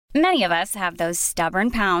Many of us have those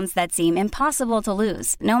stubborn pounds that seem impossible to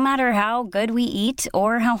lose, no matter how good we eat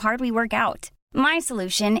or how hard we work out. My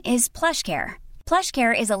solution is PlushCare.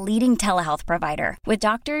 PlushCare is a leading telehealth provider with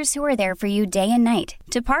doctors who are there for you day and night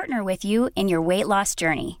to partner with you in your weight loss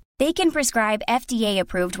journey. They can prescribe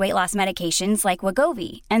FDA-approved weight loss medications like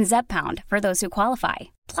Wegovy and Zepbound for those who qualify.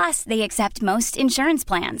 Plus, they accept most insurance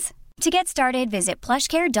plans. To get started, visit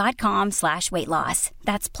plushcare.com/weightloss.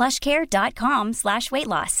 That's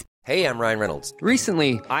plushcare.com/weightloss. Hey, I'm Ryan Reynolds.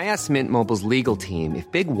 Recently, I asked Mint Mobile's legal team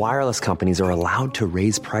if big wireless companies are allowed to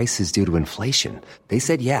raise prices due to inflation. They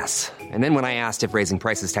said yes. And then when I asked if raising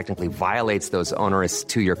prices technically violates those onerous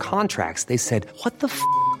two-year contracts, they said, "What the f***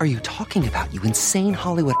 are you talking about, you insane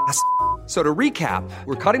Hollywood ass?" So to recap,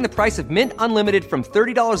 we're cutting the price of Mint Unlimited from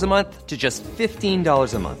 $30 a month to just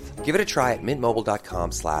 $15 a month. Give it a try at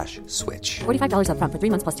mintmobile.com/switch. $45 up front for 3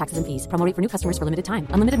 months plus taxes and fees. Promo rate for new customers for limited time.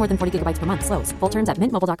 Unlimited more than 40 gigabytes per month. Slows full terms at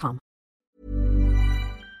mintmobile.com.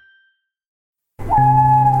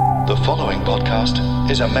 The following podcast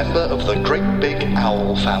is a member of the Great Big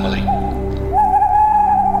Owl family.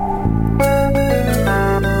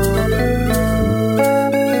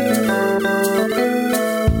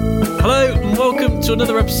 Hello and welcome to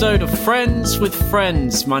another episode of Friends with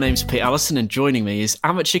Friends. My name's Pete Allison and joining me is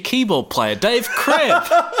amateur keyboard player Dave Cribb.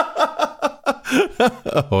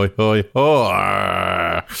 Hoi, hoi,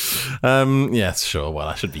 hoi. Yes, sure. Well,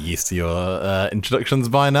 I should be used to your introductions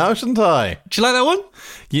by now, shouldn't I? Do you like that one?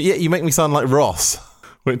 You make me sound like Ross,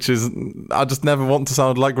 which is, I just never want to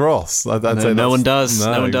sound like Ross. I'd say no one does.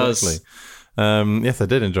 No one exactly. does. Yes, I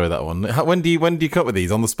did enjoy that one. When do you cut with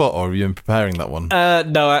these, on the spot, or have you been preparing that one?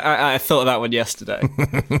 No, I thought of that one yesterday.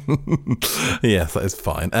 Yes, that is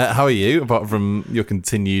fine. How are you, apart from your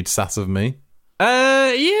continued sass of me?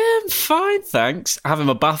 Yeah, I'm fine, thanks. Having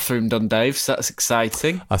my bathroom done, Dave, so that's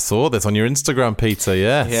exciting. I saw this on your Instagram, Peter,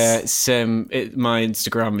 yes. Yeah, it's my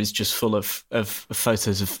Instagram is just full of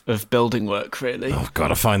photos of building work, really. Oh,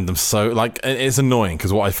 God, I find them so, it's annoying,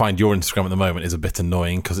 because what I find your Instagram at the moment is a bit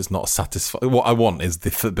annoying, because it's not satisfying. What I want is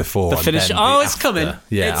the before. The finish. It's coming.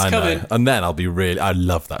 Yeah, it's coming. Know. And then I'll be I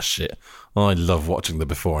love that shit. I love watching the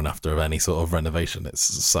before and after of any sort of renovation.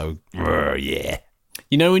 It's so, yeah.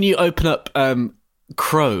 You know, when you open up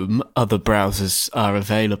Chrome, other browsers are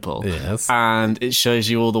available. Yes. And it shows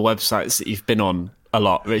you all the websites that you've been on a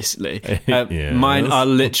lot recently. Yes. Mine are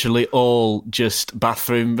literally all just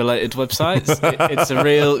bathroom-related websites. It's a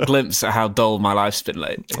real glimpse at how dull my life's been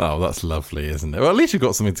lately. Oh, that's lovely, isn't it? Well, at least you've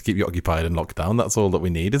got something to keep you occupied in lockdown. That's all that we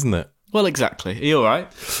need, isn't it? Well, exactly. Are you all right?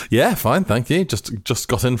 Yeah, fine, thank you. Just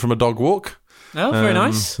got in from a dog walk. Oh, very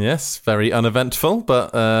nice. Yes, very uneventful,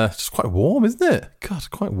 but just quite warm, isn't it? God,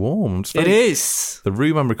 quite warm. It is. The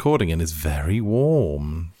room I'm recording in is very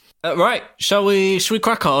warm. Right, shall we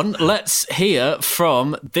crack on? Let's hear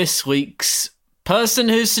from this week's person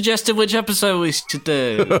who suggested which episode we should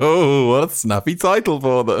do. Oh, what a snappy title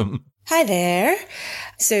for them. Hi there.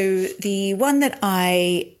 So the one that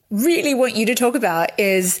I really want you to talk about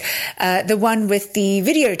is the one with the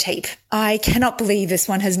videotape. I cannot believe this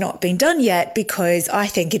one has not been done yet, because I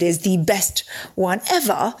think it is the best one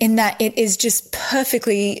ever, in that it is just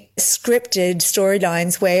perfectly scripted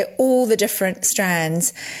storylines where all the different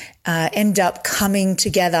strands end up coming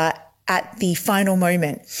together at the final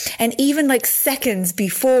moment. And even like seconds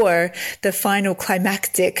before the final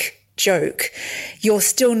climactic joke, you're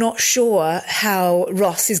still not sure how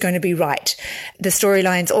Ross is going to be right. The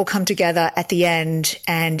storylines all come together at the end,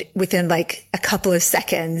 and within like a couple of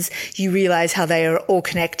seconds, you realize how they are all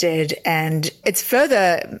connected. And it's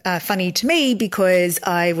further funny to me because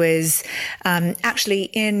I was actually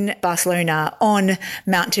in Barcelona on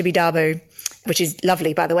Mount Tibidabo, which is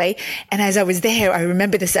lovely, by the way. And as I was there, I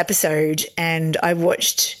remember this episode, and I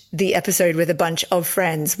watched the episode with a bunch of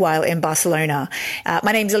friends while in Barcelona.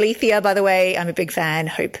 My name's Alethea, by the way. I'm a big fan.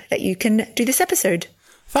 Hope that you can do this episode.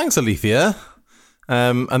 Thanks, Alethea.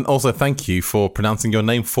 And also thank you for pronouncing your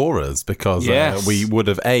name for us, because we would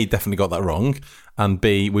have A, definitely got that wrong, and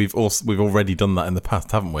B, we've already done that in the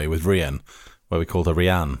past, haven't we, with Rian, where we called her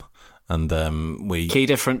Rianne. And we key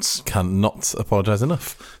difference cannot apologise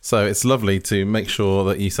enough. So it's lovely to make sure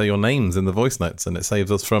that you say your names in the voice notes, and it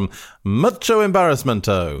saves us from mucho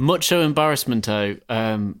embarrassmento. Mucho embarrassmento.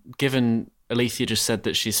 Given Alethea just said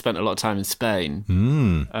that she spent a lot of time in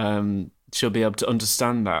Spain, she'll be able to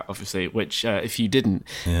understand that, obviously, which if you didn't,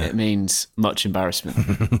 it means much embarrassment.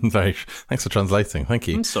 Thanks for translating. Thank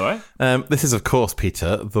you. That's all right. This is, of course,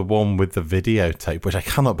 Peter, the one with the videotape, which I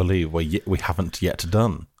cannot believe we haven't yet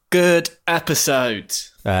done. Good episode.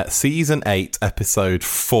 Season 8, Episode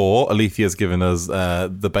 4. Alethea's given us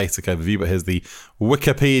the basic overview, but here's the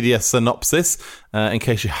Wikipedia synopsis, in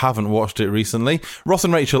case you haven't watched it recently. Ross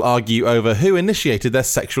and Rachel argue over who initiated their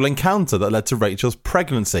sexual encounter that led to Rachel's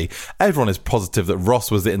pregnancy. Everyone is positive that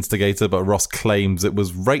Ross was the instigator, but Ross claims it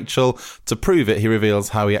was Rachel. To prove it, he reveals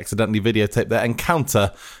how he accidentally videotaped their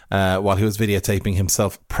encounter while he was videotaping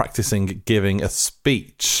himself practicing giving a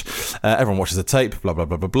speech. Everyone watches the tape, blah, blah,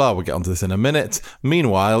 blah, blah, blah. We'll get onto this in a minute.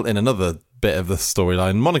 Meanwhile, in another bit of the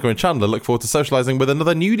storyline, Monica and Chandler look forward to socialising with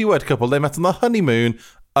another newlywed couple they met on the honeymoon,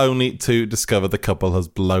 only to discover the couple has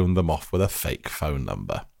blown them off with a fake phone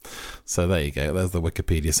number. So there you go. There's the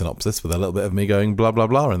Wikipedia synopsis with a little bit of me going blah, blah,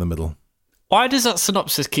 blah in the middle. Why does that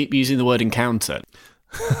synopsis keep using the word encounter?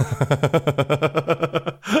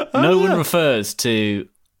 No one refers to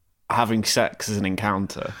having sex as an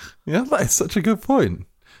encounter. Yeah, that is such a good point.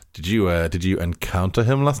 Did you encounter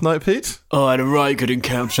him last night, Pete? Oh, I had a right good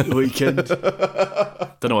encounter at the weekend.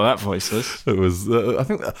 Don't know what that voice was. It was. I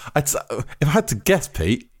think if I had to guess,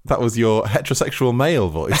 Pete, that was your heterosexual male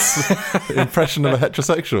voice impression of a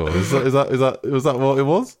heterosexual. Was that what it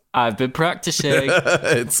was? I've been practicing.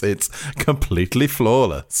 It's completely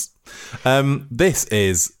flawless. This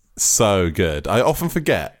is so good. I often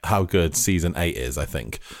forget how good season 8 is, I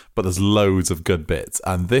think, but there's loads of good bits,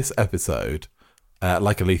 and this episode,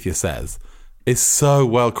 like Alethea says, is so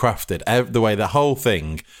well crafted. The way the whole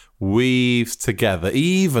thing weaves together,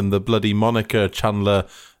 even the bloody Monica, Chandler,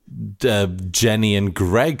 Jenny and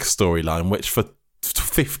Greg storyline, which for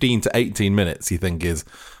 15 to 18 minutes you think is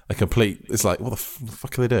a complete, it's like, what the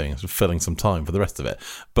fuck are they doing? It's filling some time for the rest of it.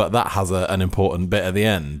 But that has an important bit at the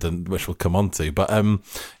end, and which we'll come on to. But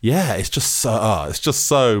yeah, it's just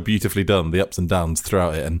so beautifully done, the ups and downs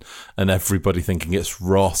throughout it, and everybody thinking it's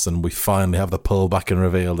Ross, and we finally have the pullback and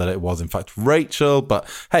reveal that it was in fact Rachel. But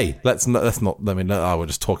hey, I will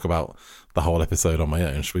just talk about the whole episode on my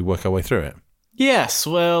own. Should we work our way through it? Yes,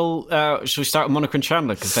 well, should we start with Monica and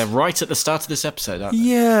Chandler? Because they're right at the start of this episode, aren't they?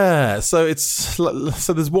 Yeah, so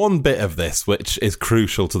there's one bit of this which is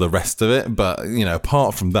crucial to the rest of it, but, you know,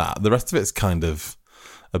 apart from that, the rest of it's kind of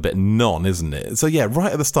a bit isn't it? So yeah,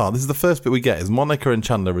 right at the start, this is the first bit we get, is Monica and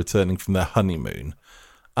Chandler returning from their honeymoon.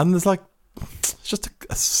 And there's it's just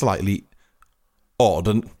a slightly odd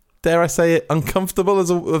and, dare I say it, uncomfortable as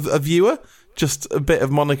a viewer. Just a bit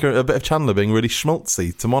of Monica, a bit of Chandler being really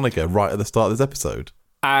schmaltzy to Monica right at the start of this episode.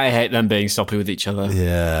 I hate them being sloppy with each other.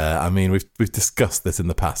 Yeah, I mean, we've discussed this in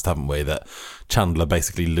the past, haven't we? That Chandler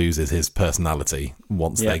basically loses his personality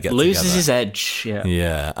once they get together. Loses his edge, yeah.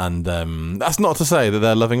 Yeah, and that's not to say that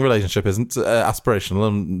their loving relationship isn't aspirational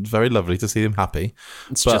and very lovely to see them happy.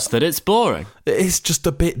 It's just that it's boring. It's just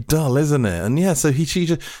a bit dull, isn't it? And yeah, so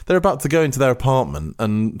they're about to go into their apartment,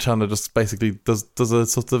 and Chandler just basically does a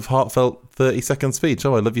sort of heartfelt 30-second speech.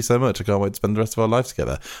 Oh, I love you so much. I can't wait to spend the rest of our life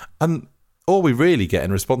together. And all we really get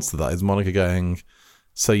in response to that is Monica going,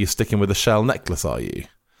 so you're sticking with a shell necklace, are you?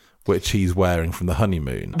 Which he's wearing from the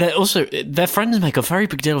honeymoon. Their friends make a very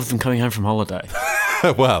big deal of them coming home from holiday.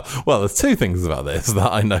 well, there's two things about this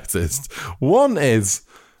that I noticed. One is,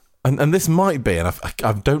 and this might be, and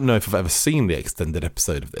I don't know if I've ever seen the extended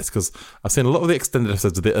episode of this, because I've seen a lot of the extended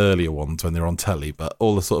episodes of the earlier ones when they're on telly, but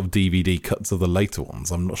all the sort of DVD cuts of the later ones,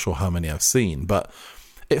 I'm not sure how many I've seen, but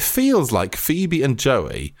it feels like Phoebe and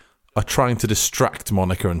Joey are trying to distract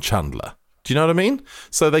Monica and Chandler. Do you know what I mean?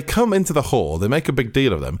 So they come into the hall, they make a big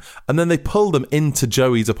deal of them, and then they pull them into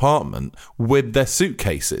Joey's apartment with their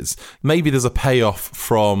suitcases. Maybe there's a payoff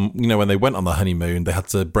from, you know, when they went on the honeymoon, they had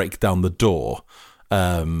to break down the door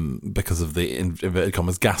because of the inverted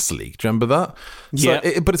commas gas leak. Do you remember that?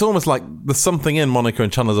 Yeah. But it's almost like there's something in Monica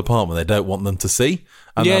and Chandler's apartment they don't want them to see.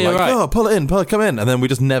 And they're like, right. Oh, pull it in, come in. And then we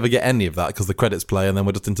just never get any of that because the credits play and then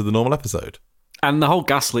we're just into the normal episode. And the whole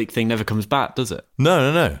gas leak thing never comes back, does it?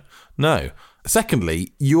 No.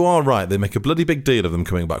 Secondly, you are right. They make a bloody big deal of them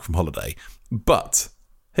coming back from holiday. But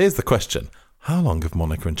here's the question. How long have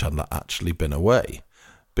Monica and Chandler actually been away?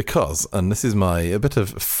 Because, and this is a bit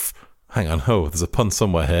of, hang on, there's a pun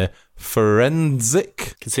somewhere here.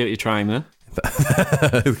 Forensic. Can see what you're trying there.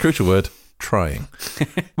 The crucial word, trying.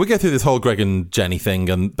 We go through this whole Greg and Jenny thing,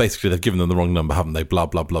 and basically they've given them the wrong number, haven't they? Blah,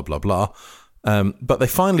 blah, blah, blah, blah. But they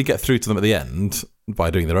finally get through to them at the end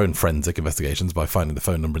by doing their own forensic investigations, by finding the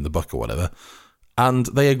phone number in the book or whatever. And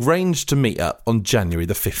they arranged to meet up on January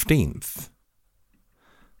the 15th.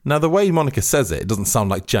 Now, the way Monica says it doesn't sound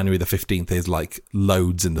like January the 15th is like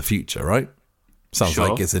loads in the future, right? Sounds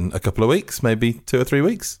like it's in a couple of weeks, maybe 2 or 3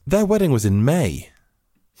 weeks. Their wedding was in May.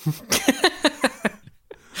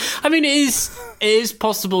 I mean, it is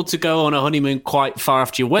possible to go on a honeymoon quite far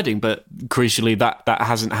after your wedding, but crucially that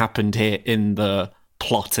hasn't happened here in the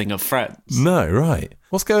plotting of Friends. No, right.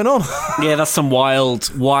 What's going on? Yeah, that's some wild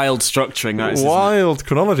structuring. That is, wild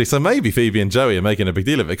chronology. So maybe Phoebe and Joey are making a big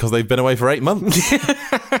deal of it because they've been away for 8 months.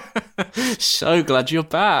 So glad you're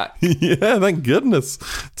back. Yeah, thank goodness.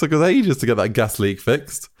 Took us ages to get that gas leak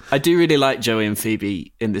fixed. I do really like Joey and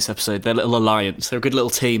Phoebe in this episode. Their little alliance. They're a good little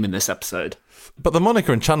team in this episode. But the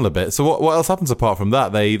Monica and Chandler bit, so what else happens apart from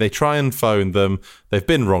that? They try and phone them. They've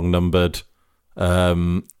been wrong numbered.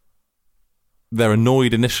 They're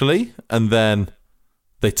annoyed initially, and then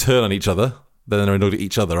they turn on each other. Then they're annoyed at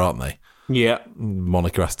each other, aren't they? Yeah.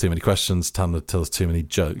 Monica asks too many questions. Chandler tells too many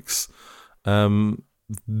jokes.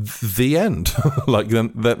 The end. Like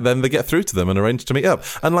then they get through to them and arrange to meet up.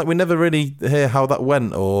 And like we never really hear how that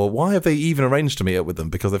went or why have they even arranged to meet up with them,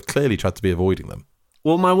 because they've clearly tried to be avoiding them.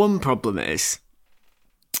 Well, my one problem is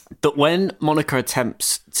that when Monica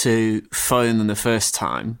attempts to phone them the first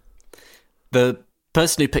time, the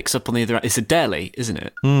person who picks up on the other end, it's a deli, isn't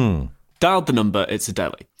it? Dialed the number, it's a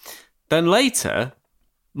deli. Then later,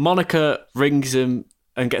 Monica rings him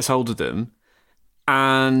and gets hold of them,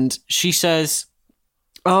 and she says,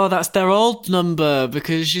 "Oh, that's their old number,"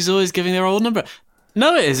 because she's always giving their old number.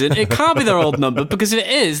 No, it isn't. It can't be their old number, because if it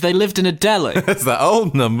is, they lived in a deli. It's that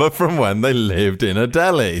old number from when they lived in a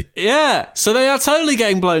deli. Yeah, so they are totally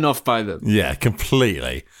getting blown off by them. Yeah,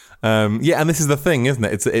 completely. Yeah, and this is the thing, isn't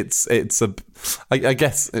it? I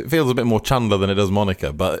guess it feels a bit more Chandler than it does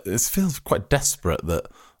Monica, but it feels quite desperate that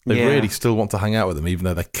they really still want to hang out with them, even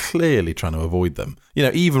though they're clearly trying to avoid them. You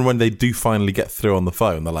know, even when they do finally get through on the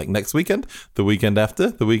phone, they're like, next weekend, the weekend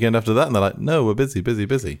after that, and they're like, no, we're busy.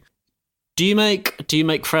 Do you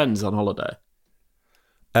make friends on holiday?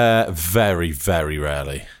 Very, very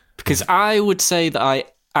rarely. Because I would say that I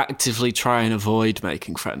actively try and avoid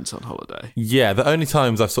making friends on holiday. Yeah, the only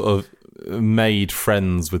times I've sort of made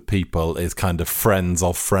friends with people is kind of friends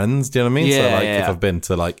of friends. Do you know what I mean? Yeah, so like yeah. if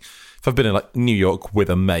I've been in like New York with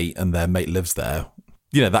a mate and their mate lives there,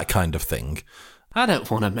 you know, that kind of thing. I don't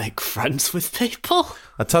want to make friends with people.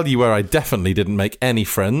 I tell you where I definitely didn't make any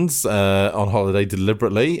friends on holiday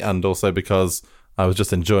deliberately, and also because I was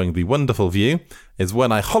just enjoying the wonderful view, is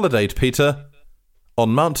when I holidayed, Peter, on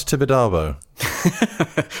Mount Tibidabo.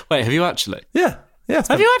 Wait, have you actually? Yeah.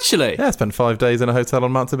 Have you actually? Yeah, I spent 5 days in a hotel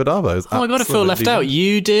on Mount Tibidabo. Oh my God, I feel left out.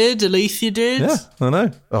 You did, Alethea did. Yeah, I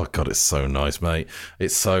know. Oh God, it's so nice, mate.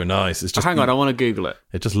 It's so nice. It's just hang on, I want to Google it.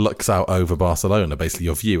 It just looks out over Barcelona. Basically,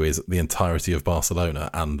 your view is the entirety of Barcelona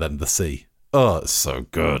and then the sea. Oh, it's so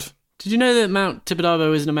good. Did you know that Mount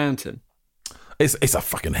Tibidabo isn't a mountain? It's a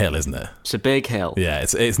fucking hill, isn't it? It's a big hill. Yeah,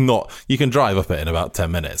 it's not. You can drive up it in about 10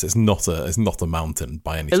 minutes. It's not a mountain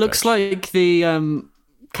by any stretch. It looks like the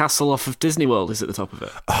castle off of Disney World is at the top of it.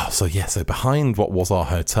 Oh, so behind what was our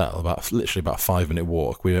hotel, literally about a 5-minute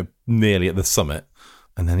walk, we were nearly at the summit,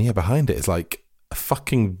 and then behind it is like a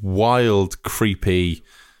fucking wild, creepy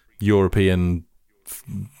European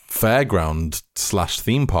fairground /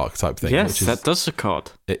 theme park type thing. Yes, that does occur.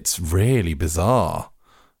 It's really bizarre.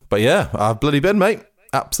 But yeah, I've bloody been, mate.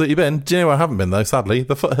 Absolutely been. Do you know where I haven't been, though, sadly?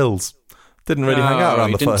 The foothills. Didn't really hang out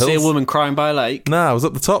around the foothills. Didn't see a woman crying by a lake? No, I was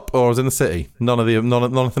at the top or I was in the city. Nothing in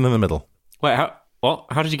the middle. Wait, what?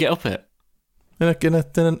 How did you get up it? In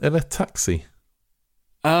a taxi.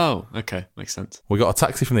 Oh, okay. Makes sense. We got a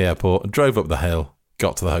taxi from the airport, drove up the hill,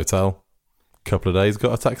 got to the hotel. Couple of days,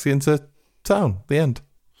 got a taxi into town. The end.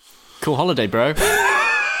 Cool holiday, bro.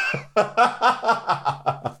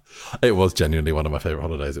 It was genuinely one of my favourite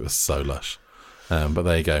holidays. It was so lush. But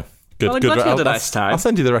there you go. Well, I'm glad you had a nice time. I'll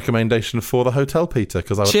send you the recommendation for the hotel, Peter,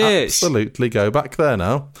 because I would absolutely go back there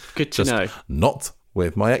now. Good to know. Not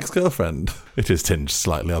with my ex-girlfriend. It is tinged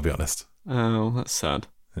slightly, I'll be honest. Oh, that's sad.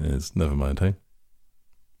 It is. Never mind, hey?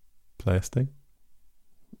 Play a sting.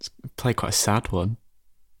 Play quite a sad one.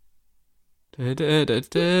 Next.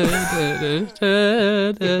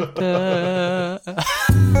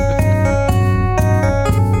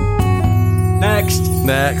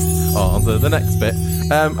 On to the next bit.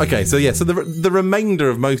 Okay, so the remainder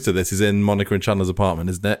of most of this is in Monica and Chandler's apartment,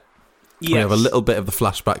 isn't it? Yes. We have a little bit of the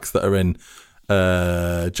flashbacks that are in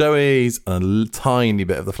Joey's, and a tiny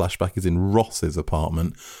bit of the flashback is in Ross's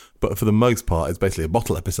apartment. But for the most part, it's basically a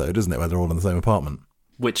bottle episode, isn't it, where they're all in the same apartment?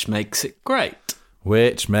 Which makes it great.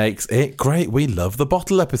 We love the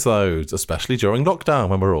bottle episodes, especially during lockdown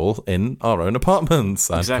when we're all in our own apartments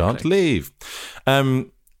and can't leave.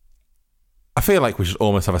 I feel like we should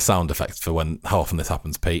almost have a sound effect for how often this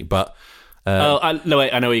happens, Pete. But I know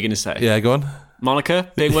what you're going to say. Yeah, go on.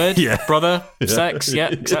 Monica, big word. Yeah. Brother, sex. Yeah,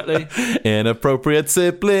 exactly. Inappropriate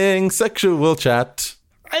sibling sexual chat.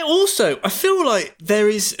 I feel like there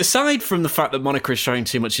is, aside from the fact that Monica is showing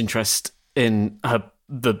too much interest in her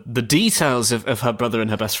the details of her brother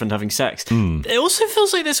and her best friend having sex, it also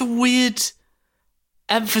feels like there's a weird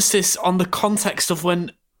emphasis on the context of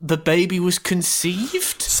when the baby was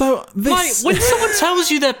conceived. So this... Like, when someone tells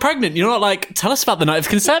you they're pregnant, you're not like, tell us about the night of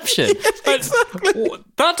conception. Yeah, exactly.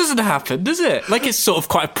 That doesn't happen, does it? Like, it's sort of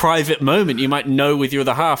quite a private moment. You might know with your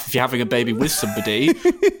other half if you're having a baby with somebody.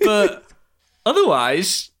 But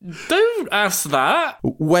otherwise, don't ask that.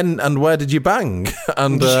 When and where did you bang?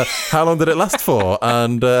 And how long did it last for?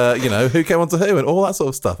 And, who came on to who? And all that sort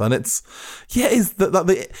of stuff. And it's... Yeah, it's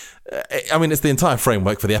it's the entire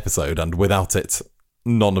framework for the episode. And without it...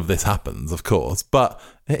 none of this happens, of course, but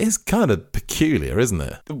it is kind of peculiar, isn't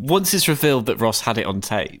it? Once it's revealed that Ross had it on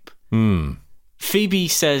tape, Phoebe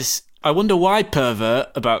says, I wonder why pervert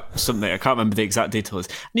about something. I can't remember the exact details.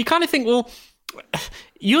 And you kind of think, well,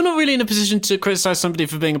 you're not really in a position to criticise somebody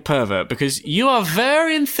for being a pervert because you are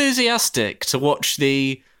very enthusiastic to watch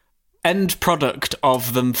the end product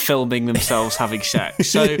of them filming themselves having sex.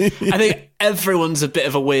 So I think everyone's a bit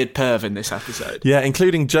of a weird perv in this episode. Yeah,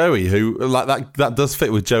 including Joey, who like that does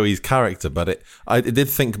fit with Joey's character. But I did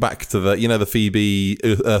think back to the Phoebe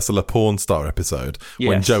Ursula porn star episode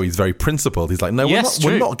when Joey's very principled. He's like, no,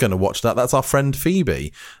 we're not going to watch that. That's our friend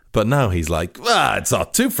Phoebe. But now he's like, it's our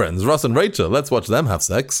two friends, Ross and Rachel. Let's watch them have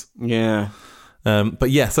sex. Yeah. From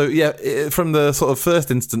the sort of first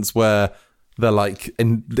instance where they're like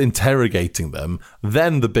interrogating them,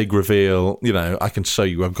 then the big reveal, I can show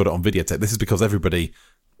you, I've got it on videotape. This is because everybody,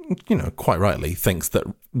 quite rightly thinks that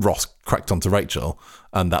Ross cracked onto Rachel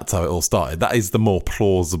and that's how it all started. That is the more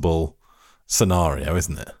plausible scenario,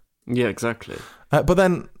 isn't it? Yeah, exactly. But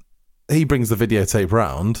then he brings the videotape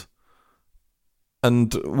round,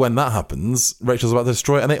 and when that happens, Rachel's about to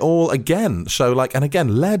destroy it, and they all again show and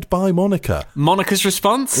again led by Monica. Monica's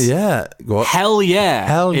response? Yeah. What? Hell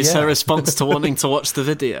yeah. Is her response to wanting to watch the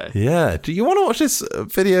video. Yeah. Do you want to watch this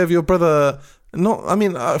video of your brother?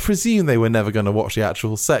 I presume they were never going to watch the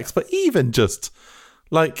actual sex, but even just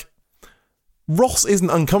Ross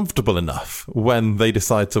isn't uncomfortable enough when they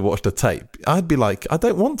decide to watch the tape. I'd be like, I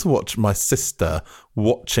don't want to watch my sister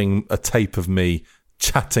watching a tape of me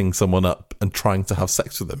chatting someone up and trying to have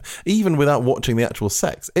sex with them, even without watching the actual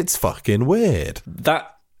sex. It's fucking weird.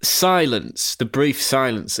 That silence, the brief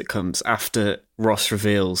silence that comes after Ross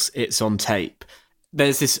reveals it's on tape,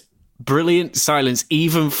 there's this brilliant silence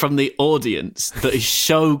even from the audience that is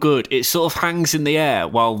so good. It sort of hangs in the air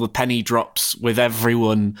while the penny drops with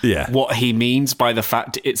everyone what he means by the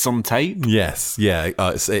fact it's on tape. Yes, yeah,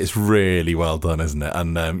 it's really well done, isn't it?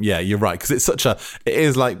 And you're right, because it's it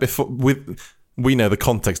is like before we know the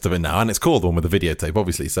context of it now, and it's called the one with the videotape,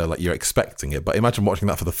 obviously, so you're expecting it. But imagine watching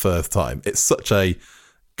that for the first time. It's such a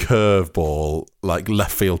curveball,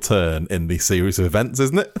 left field turn in the series of events,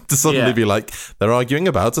 isn't it? To suddenly be like, they're arguing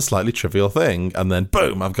about a slightly trivial thing, and then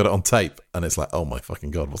boom, I've got it on tape. And it's like, oh my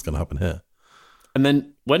fucking God, what's going to happen here? And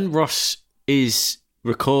then when Ross is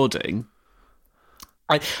recording,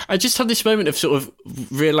 I just had this moment of sort of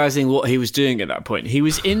realising what he was doing at that point. He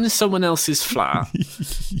was in someone else's flat,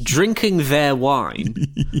 drinking their wine,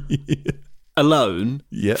 alone,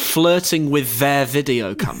 flirting with their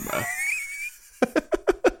video camera.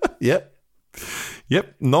 Yep.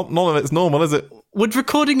 None of it's normal, is it? Would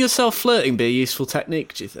recording yourself flirting be a useful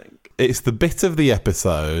technique, do you think? It's the bit of the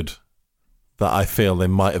episode that I feel they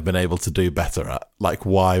might have been able to do better at.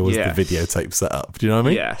 Why was the videotape set up? Do you know what I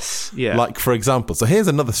mean? Yes, yeah. For example, so here's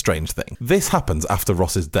another strange thing. This happens after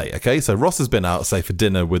Ross's date, okay? So Ross has been out, say, for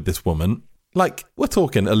dinner with this woman. We're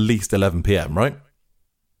talking at least 11 p.m, right?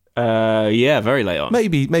 Very late on.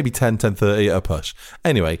 Maybe 10:30 at a push.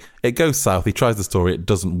 Anyway, it goes south. He tries the story. It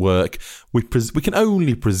doesn't work. We can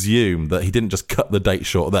only presume that he didn't just cut the date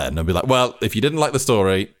short then and be like, well, if you didn't like the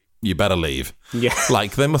story, you better leave. Yeah.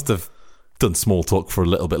 They must have done small talk for a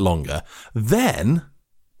little bit longer. Then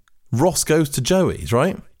Ross goes to Joey's,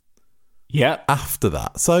 right? Yeah. After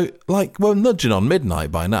that. So, we're nudging on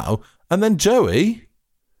midnight by now, and then Joey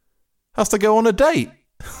has to go on a date.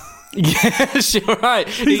 Yes, you're right.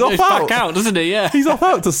 He goes back out, doesn't he? Yeah. He's off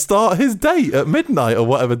out to start his date at midnight or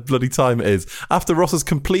whatever bloody time it is, after Ross has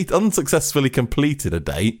unsuccessfully completed a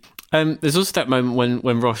date. There's also that moment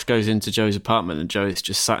when Ross goes into Joe's apartment and Joe's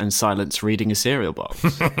just sat in silence reading a cereal box.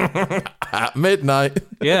 At midnight.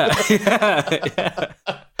 Yeah.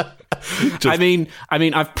 I mean,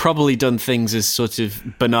 I've probably done things as sort of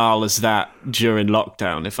banal as that during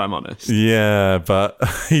lockdown, if I'm honest. Yeah, but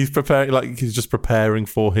he's preparing, he's just preparing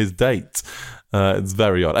for his date. It's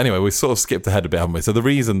very odd. Anyway, we sort of skipped ahead a bit, haven't we? So the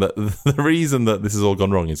reason that this has all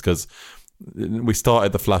gone wrong is because we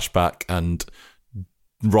started the flashback and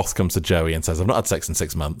Ross comes to Joey and says, I've not had sex in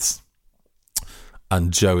 6 months.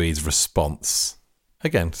 And Joey's response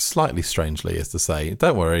again, slightly strangely, is to say,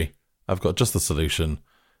 don't worry, I've got just the solution.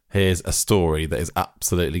 Here's a story that is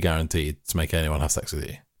absolutely guaranteed to make anyone have sex with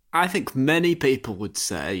you. I think many people would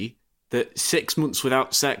say that 6 months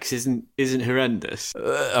without sex isn't horrendous.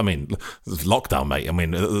 I mean, it's lockdown, mate. I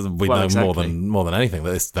mean, we know exactly. more than anything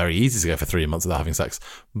that it's very easy to go for 3 months without having sex.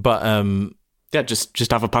 But yeah,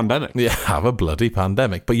 just have a pandemic. Yeah, have a bloody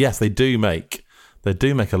pandemic. But yes, they do make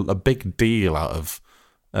a big deal out of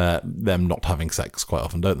them not having sex quite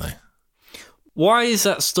often, don't they? Why is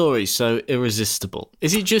that story so irresistible?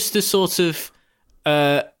 Is it just the sort of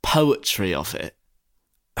poetry of it?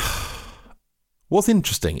 What's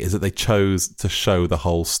interesting is that they chose to show the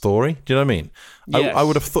whole story. Do you know what I mean? Yes. I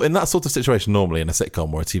would have thought in that sort of situation, normally in a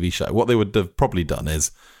sitcom or a TV show, what they would have probably done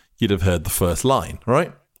is you'd have heard the first line,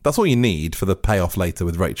 right? That's all you need for the payoff later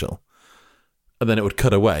with Rachel. And then it would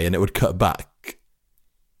cut away and it would cut back.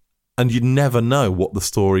 And you'd never know what the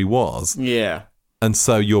story was. Yeah. And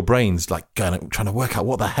so your brain's like trying to work out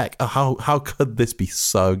what the heck, how could this be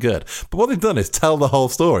so good? But what they've done is tell the whole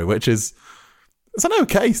story, which is, it's an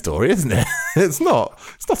okay story, isn't it? It's not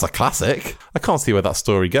a classic. I can't see where that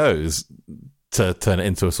story goes to turn it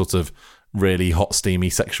into a sort of really hot, steamy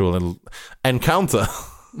sexual encounter.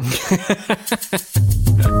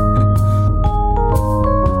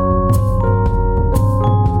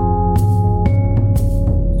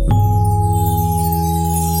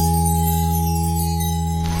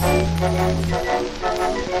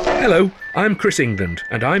 Hello, I'm Chris England,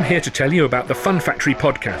 and I'm here to tell you about the Fun Factory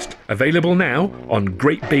podcast, available now on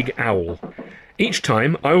Great Big Owl. Each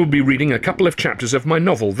time, I will be reading a couple of chapters of my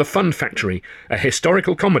novel, The Fun Factory, a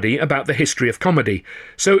historical comedy about the history of comedy.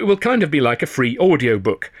 So it will kind of be like a free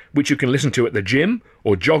audiobook, which you can listen to at the gym,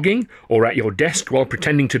 or jogging, or at your desk while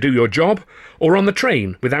pretending to do your job, or on the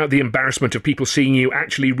train without the embarrassment of people seeing you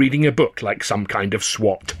actually reading a book like some kind of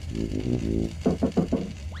SWAT.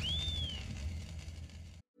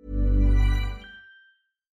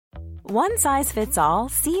 One size fits all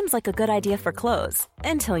seems like a good idea for clothes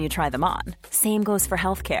until you try them on. Same goes for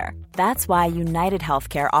healthcare. That's why United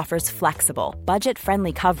Healthcare offers flexible,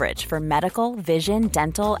 budget-friendly coverage for medical, vision,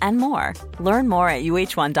 dental, and more. Learn more at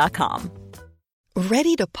UH1.com.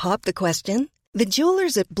 Ready to pop the question? The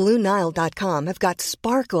jewelers at BlueNile.com have got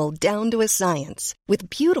sparkle down to a science with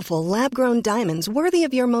beautiful lab-grown diamonds worthy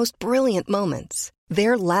of your most brilliant moments.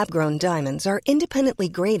 Their lab-grown diamonds are independently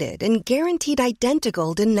graded and guaranteed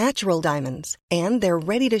identical to natural diamonds. And they're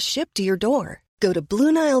ready to ship to your door. Go to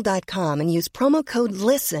BlueNile.com and use promo code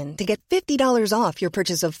LISTEN to get $50 off your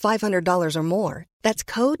purchase of $500 or more. That's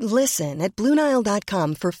code LISTEN at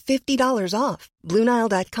BlueNile.com for $50 off.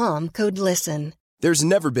 BlueNile.com, code LISTEN. There's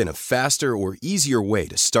never been a faster or easier way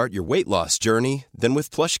to start your weight loss journey than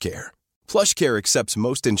with PlushCare. PlushCare accepts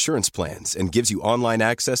most insurance plans and gives you online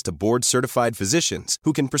access to board-certified physicians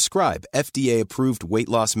who can prescribe FDA-approved weight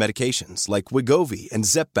loss medications like Wegovy and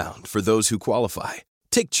Zepbound for those who qualify.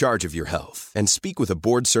 Take charge of your health and speak with a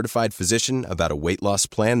board-certified physician about a weight loss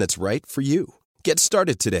plan that's right for you. Get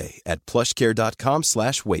started today at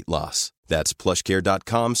plushcare.com/weightloss. That's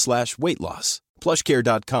plushcare.com/weightloss.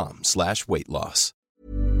 plushcare.com/weightloss.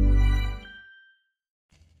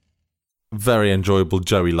 Very enjoyable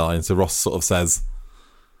Joey line. So Ross sort of says,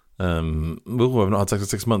 well, I've not had sex for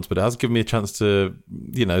 6 months, but it has given me a chance to,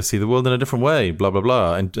 see the world in a different way, blah, blah,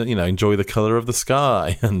 blah, and, enjoy the colour of the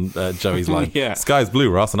sky. And Joey's line, yeah. Sky's blue,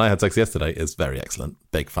 Ross, and I had sex yesterday, is very excellent.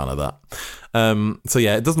 Big fan of that. So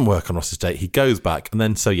yeah, it doesn't work on Ross's date. He goes back, and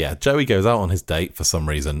then, Joey goes out on his date for some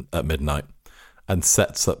reason at midnight and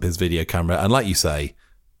sets up his video camera. And like you say,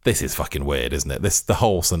 this is fucking weird, isn't it? The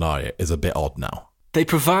whole scenario is a bit odd now. They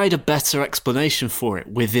provide a better explanation for it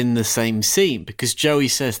within the same scene, because Joey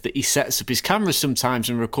says that he sets up his camera sometimes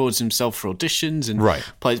and records himself for auditions and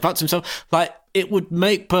plays back to himself. Like, it would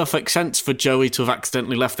make perfect sense for Joey to have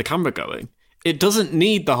accidentally left the camera going. It doesn't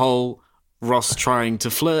need the whole Ross trying to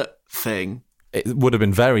flirt thing. It would have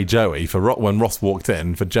been very Joey when Ross walked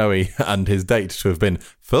in for Joey and his date to have been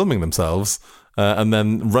filming themselves and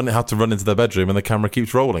then had to run into their bedroom and the camera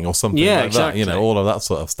keeps rolling or something like exactly. that. All of that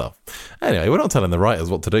sort of stuff. Anyway, we're not telling the writers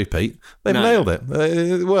what to do, Pete. They've nailed it.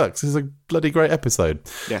 It works. It's a bloody great episode.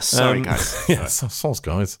 Yes, sorry, guys. Yes, sorry,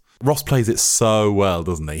 guys. Ross plays it so well,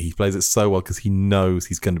 doesn't he? He plays it so well because he knows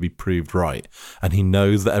he's going to be proved right. And he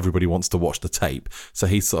knows that everybody wants to watch the tape. So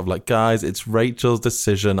he's sort of like, guys, it's Rachel's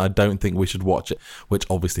decision. I don't think we should watch it. Which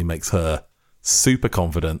obviously makes her super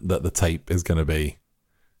confident that the tape is going to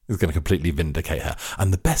completely vindicate her.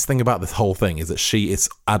 And the best thing about this whole thing is that she is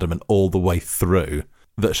adamant all the way through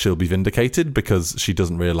that she'll be vindicated because she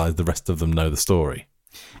doesn't realise the rest of them know the story.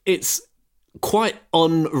 It's quite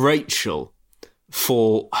on Rachel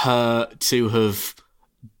for her to have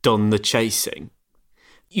done the chasing.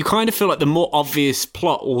 You kind of feel like the more obvious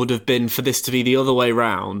plot would have been for this to be the other way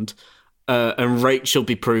round, and Rachel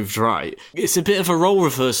be proved right. It's a bit of a role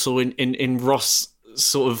reversal in Ross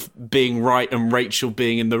sort of being right and Rachel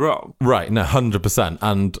being in the wrong. Right, no, 100%.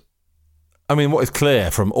 And I mean, what is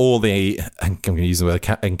clear from all the, I'm going to use the word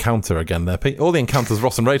encounter again there, Pete, all the encounters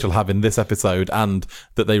Ross and Rachel have in this episode and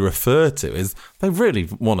that they refer to is they really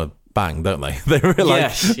want to bang, don't they? They really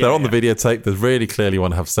they're on the videotape. They really clearly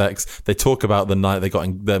want to have sex. They talk about the night Monica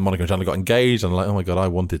and Chandler got engaged, and like, oh my god, I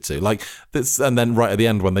wanted to like this. And then right at the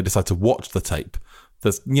end, when they decide to watch the tape,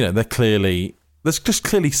 there's just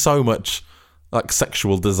clearly so much like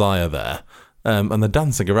sexual desire there, and they're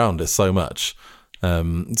dancing around it so much.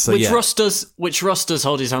 Ross does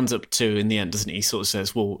hold his hands up to in the end, doesn't he? He sort of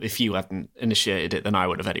says, well, if you hadn't initiated it, then I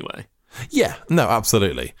would have anyway. Yeah, no,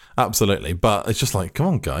 absolutely. But it's just like, come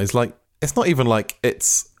on, guys. Like, it's not even like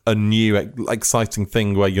it's a new, exciting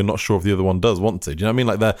thing where you're not sure if the other one does want to. Do you know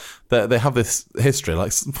what I mean? Like, they have this history.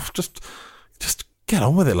 Like, just get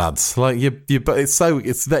on with it, lads. Like, but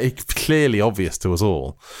it's very clearly obvious to us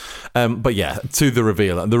all. But yeah, to the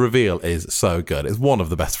reveal. And the reveal is so good. It's one of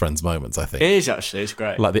the best friends moments, I think. It is, actually. It's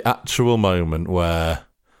great. Like, the actual moment where,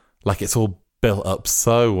 like, it's all built up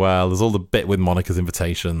so well. There's all the bit with Monica's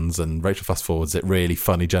invitations, and Rachel fast forwards it really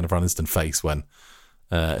funny Jennifer Aniston face when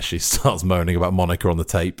she starts moaning about Monica on the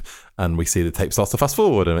tape, and we see the tape starts to fast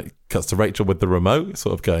forward, and it cuts to Rachel with the remote,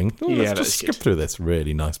 sort of going, let's just skip through this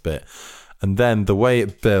really nice bit. And then the way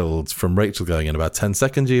it builds from Rachel going, in about 10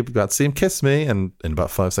 seconds you're about to see him kiss me, and in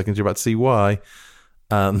about 5 seconds you're about to see why.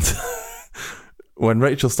 And when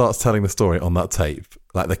Rachel starts telling the story on that tape,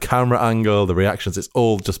 like the camera angle, the reactions, it's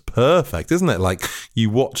all just perfect, isn't it? Like, you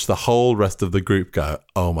watch the whole rest of the group go,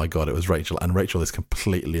 oh my God, it was Rachel. And Rachel is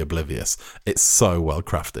completely oblivious. It's so well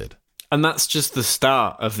crafted. And that's just the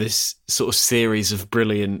start of this sort of series of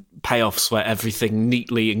brilliant payoffs where everything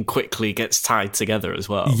neatly and quickly gets tied together as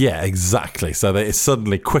well. Yeah, exactly. So that it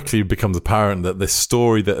suddenly quickly becomes apparent that this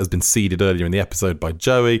story that has been seeded earlier in the episode by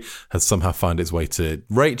Joey has somehow found its way to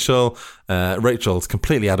Rachel. Rachel's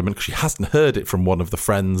completely adamant because she hasn't heard it from one of the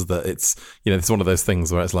friends that it's one of those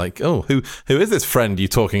things where it's like, oh, who is this friend you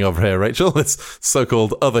talking over here, Rachel? This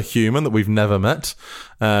so-called other human that we've never met.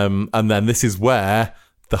 And then this is where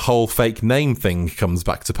the whole fake name thing comes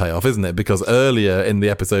back to pay off, isn't it? Because earlier in the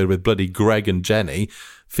episode with bloody Greg and Jenny,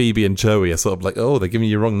 Phoebe and Joey are sort of like, oh, they're giving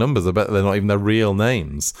you wrong numbers. I bet they're not even their real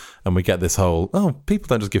names. And we get this whole, oh, people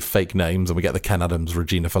don't just give fake names. And we get the Ken Adams,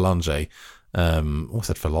 Regina Falange. I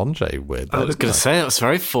said Falange weird. I was going to say, that was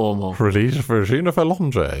very formal. Regina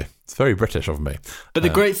Falange. It's very British of me. But the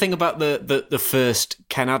great thing about the first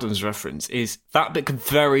Ken Adams reference is that bit could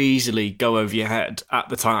very easily go over your head at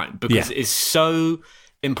the time because it is so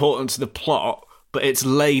important to the plot, but it's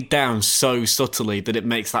laid down so subtly that it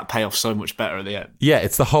makes that payoff so much better at the end. Yeah,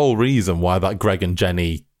 it's the whole reason why that Greg and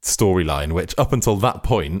Jenny storyline, which up until that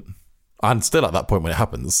point, and still at that point when it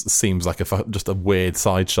happens, seems like just a weird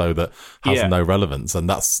sideshow that has no relevance. And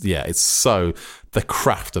it's so, the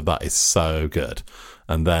craft of that is so good.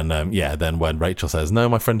 And then, then when Rachel says, no,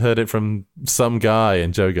 my friend heard it from some guy,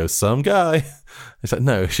 and Joe goes, some guy? It's like,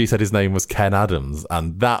 no, she said his name was Ken Adams.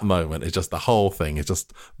 And that moment is just, the whole thing is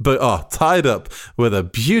just, tied up with a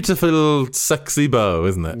beautiful, sexy bow,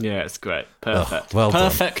 isn't it? Yeah, it's great. Perfect.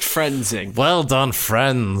 Perfect friendsing. Well done,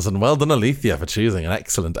 friends. And well done, Alethea, for choosing an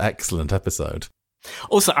excellent, excellent episode.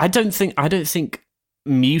 Also, I don't think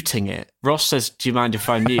muting it. Ross says, do you mind if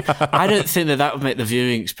I mute? I don't think that would make the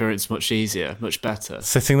viewing experience much easier, much better.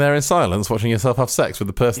 Sitting there in silence, watching yourself have sex with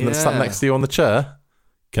the person that sat next to you on the chair.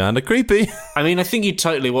 Kind of creepy. I mean, I think you'd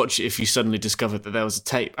totally watch it if you suddenly discovered that there was a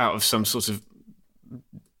tape out of some sort of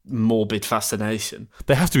morbid fascination.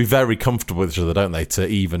 They have to be very comfortable with each other, don't they, to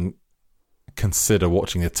even consider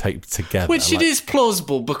watching the tape together. Which it is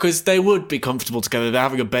plausible because they would be comfortable together. They're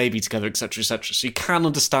having a baby together, etc., etc. So you can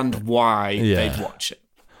understand why they'd watch it.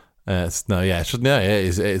 It's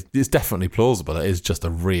definitely plausible. It is just a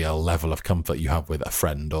real level of comfort you have with a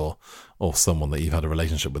friend or someone that you've had a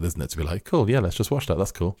relationship with, isn't it? To be like, cool, yeah, let's just watch that.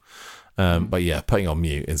 That's cool. But yeah, putting on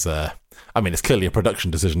mute is, it's clearly a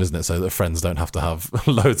production decision, isn't it? So that friends don't have to have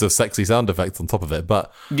loads of sexy sound effects on top of it.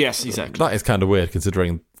 But yes, exactly. That is kind of weird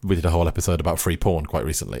considering we did a whole episode about free porn quite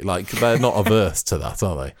recently. Like, they're not averse to that,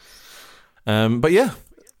 are they? But yeah,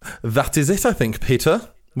 that is it, I think, Peter.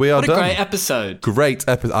 We are done. What a great episode. Great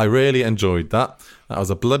episode. I really enjoyed that. That was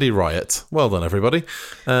a bloody riot. Well done, everybody.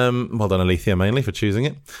 Well done, Alethea, mainly, for choosing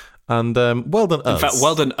it. And well done us. In fact,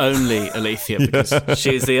 well done only Alethea, because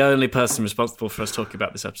she is the only person responsible for us talking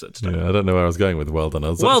about this episode today. Yeah, I don't know where I was going with well done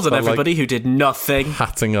us. Well done everybody who did nothing.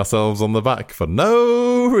 Patting ourselves on the back for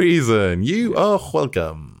no reason. You are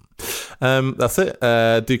welcome. That's it.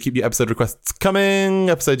 Do keep your episode requests coming.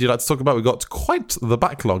 Episode you'd like to talk about. We've got quite the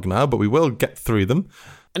backlog now, but we will get through them.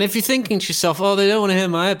 And if you're thinking to yourself, oh, they don't want to hear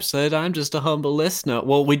my episode, I'm just a humble listener.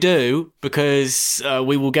 Well, we do, because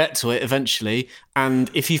we will get to it eventually. And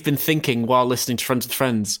if you've been thinking while listening to Friends with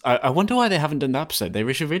Friends, I wonder why they haven't done that episode.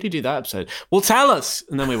 They should really do that episode. Well, tell us,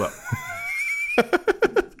 and then we will.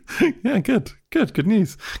 Yeah, good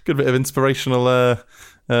news. Good bit of inspirational,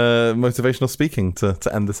 motivational speaking to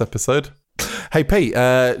end this episode. Hey, Pete,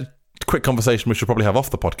 quick conversation we should probably have off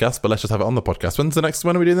the podcast, but let's just have it on the podcast.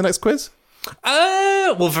 When are we doing the next quiz?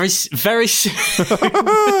 Well, very soon.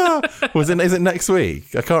 Is it next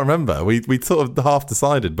week? I can't remember. We sort of half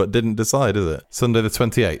decided, but didn't decide, is it? Sunday the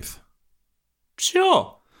 28th.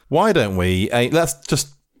 Sure. Why don't we? Let's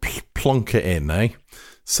just plonk it in, eh?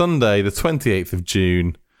 Sunday the 28th of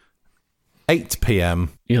June, 8 p.m.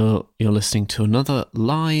 You're listening to another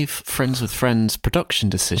live Friends with Friends production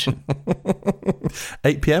decision.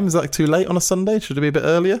 8 p.m, is that too late on a Sunday? Should it be a bit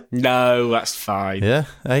earlier? No, that's fine. Yeah,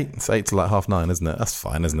 8. It's 8 to like 9:30, isn't it? That's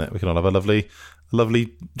fine, isn't it? We can all have a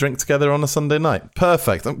lovely drink together on a Sunday night.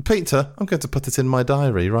 Perfect. Peter, I'm going to put it in my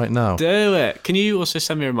diary right now. Do it. Can you also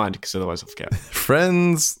send me a reminder, because otherwise I'll forget.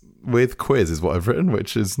 Friends with Quiz is what I've written,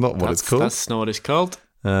 which is not what it's called. That's not what it's called.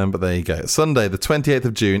 But there you go. Sunday, the 28th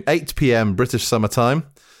of June, 8 p.m, British summertime.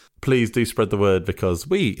 Please do spread the word, because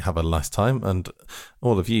we have a nice time and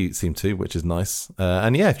all of you seem to, which is nice.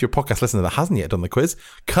 And yeah, if you're a podcast listener that hasn't yet done the quiz,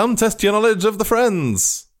 come test your knowledge of the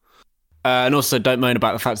Friends. And also don't moan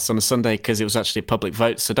about the fact it's on a Sunday, because it was actually a public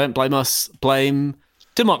vote. So don't blame us. Blame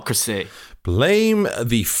democracy. Blame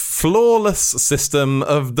the flawless system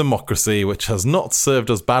of democracy, which has not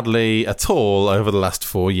served us badly at all over the last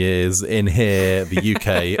 4 years in here, the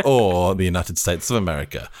UK, or the United States of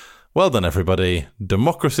America. Well done, everybody.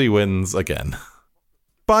 Democracy wins again.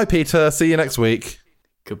 Bye, Peter. See you next week.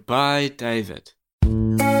 Goodbye, David.